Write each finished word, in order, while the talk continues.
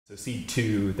So seed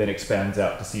 2 then expands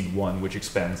out to seed 1, which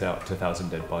expands out to 1,000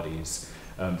 Dead Bodies.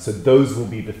 So those will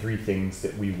be the 3 things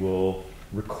that we will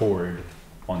record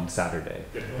on Saturday.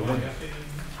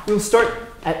 We'll start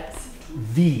at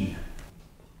V.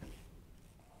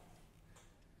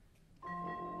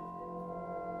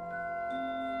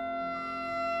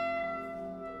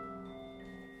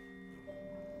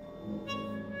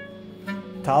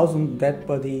 Thousand dead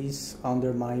bodies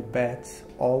under my bed,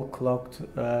 all clogged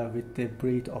with the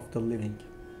breath of the living.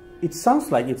 It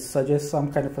sounds like it suggests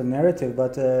some kind of a narrative,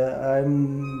 but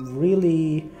I'm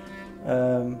really...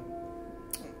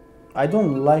 I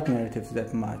don't like narratives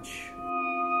that much.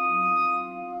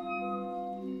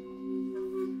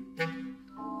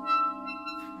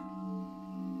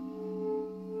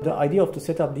 The idea of the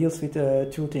setup deals with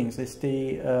 2 things. It's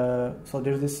the so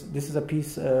there's this is a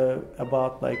piece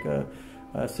about like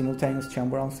simultaneous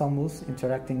chamber ensembles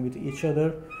interacting with each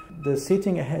other. The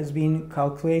setting has been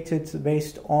calculated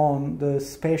based on the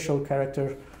spatial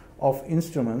character of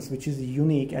instruments, which is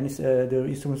unique, and the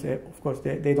instruments, of course,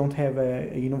 they don't have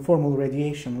a uniform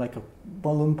radiation like a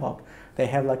balloon pop. They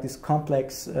have like this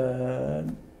complex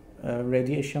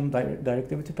radiation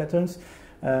directivity patterns.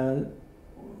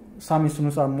 Some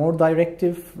instruments are more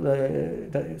directive,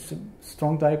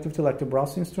 strong directivity, like the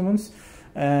brass instruments,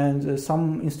 and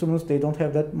some instruments, they don't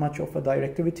have that much of a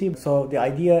directivity. So the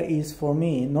idea is, for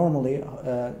me, normally,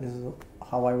 this is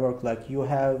how I work, like you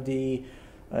have the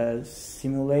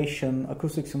simulation,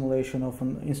 acoustic simulation of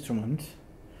an instrument,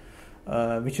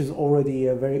 which is already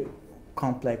a very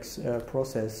complex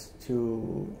process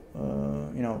to,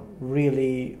 you know,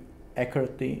 really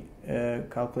accurately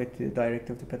calculate the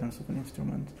directivity patterns of an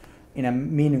instrument in a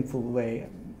meaningful way,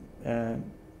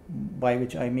 by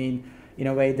which I mean in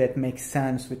a way that makes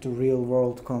sense with the real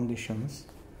world conditions.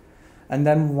 And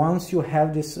then once you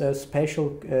have this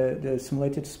the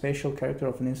simulated spatial character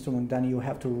of an instrument, then you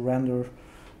have to render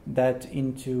that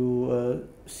into a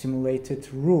simulated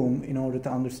room in order to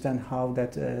understand how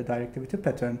that directivity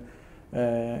pattern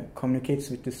communicates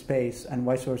with the space, and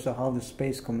vice versa, how the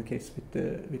space communicates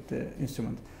with the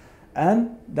instrument.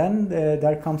 And then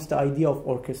there comes the idea of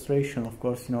orchestration, of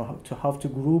course, you know, how to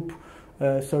group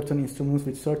certain instruments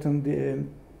with certain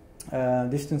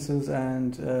distances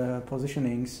and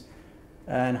positionings,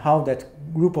 and how that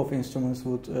group of instruments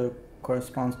would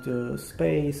correspond to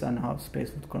space, and how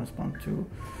space would correspond to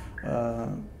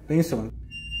the instrument.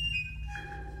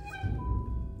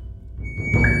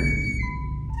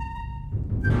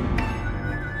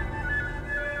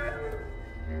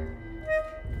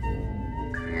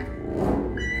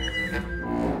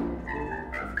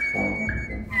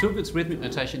 Turgut's rhythmic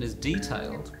notation is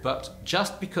detailed, but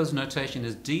just because notation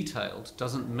is detailed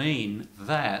doesn't mean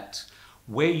that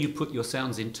where you put your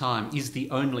sounds in time is the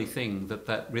only thing that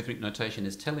that rhythmic notation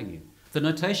is telling you. The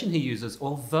notation he uses,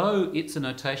 although it's a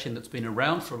notation that's been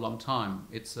around for a long time,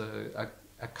 it's a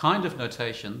kind of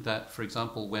notation that, for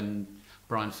example, when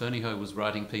Brian Fernyhough was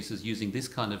writing pieces using this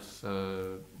kind of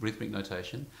rhythmic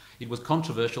notation, it was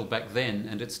controversial back then,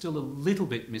 and it's still a little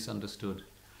bit misunderstood.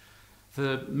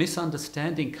 The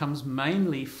misunderstanding comes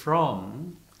mainly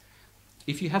from,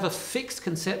 if you have a fixed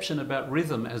conception about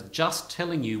rhythm as just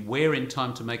telling you where in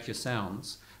time to make your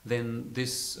sounds, then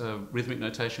this rhythmic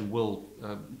notation will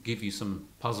give you some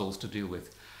puzzles to deal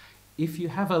with. If you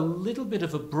have a little bit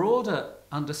of a broader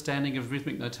understanding of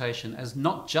rhythmic notation as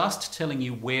not just telling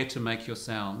you where to make your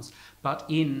sounds, but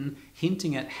in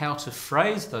hinting at how to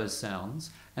phrase those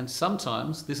sounds, and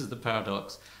sometimes, this is the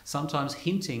paradox, sometimes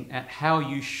hinting at how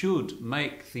you should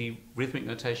make the rhythmic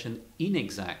notation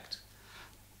inexact.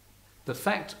 The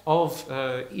fact of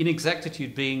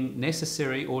inexactitude being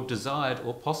necessary or desired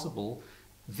or possible,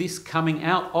 this coming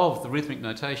out of the rhythmic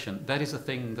notation, that is a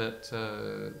thing that,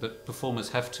 that performers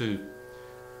have to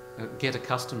get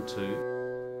accustomed to.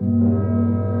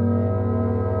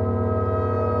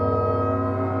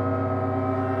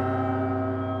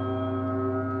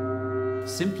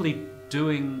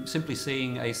 Simply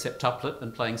seeing a septuplet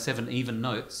and playing 7 even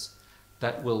notes,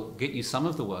 that will get you some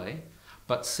of the way,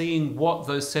 but seeing what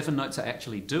those 7 notes are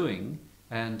actually doing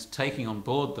and taking on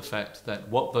board the fact that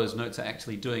what those notes are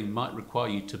actually doing might require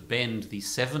you to bend the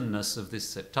 7-ness of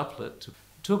this septuplet.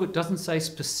 Turgut doesn't say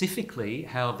specifically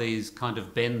how these kind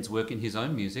of bends work in his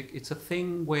own music. It's a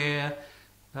thing where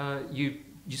you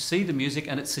see the music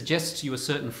and it suggests to you a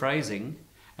certain phrasing,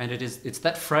 and it's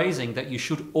that phrasing that you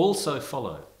should also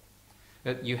follow.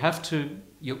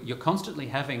 You're constantly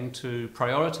having to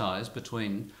prioritize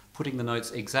between putting the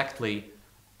notes exactly,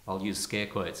 I'll use scare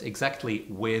quotes, exactly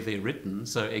where they're written,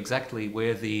 so exactly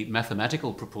where the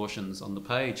mathematical proportions on the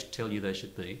page tell you they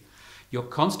should be. You're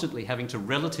constantly having to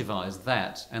relativize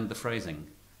that and the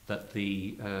phrasing.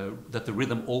 that the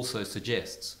rhythm also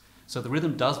suggests. So the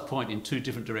rhythm does point in two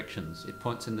different directions. It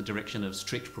points in the direction of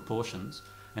strict proportions,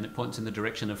 and it points in the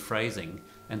direction of phrasing,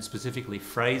 and specifically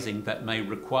phrasing that may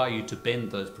require you to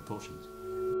bend those proportions.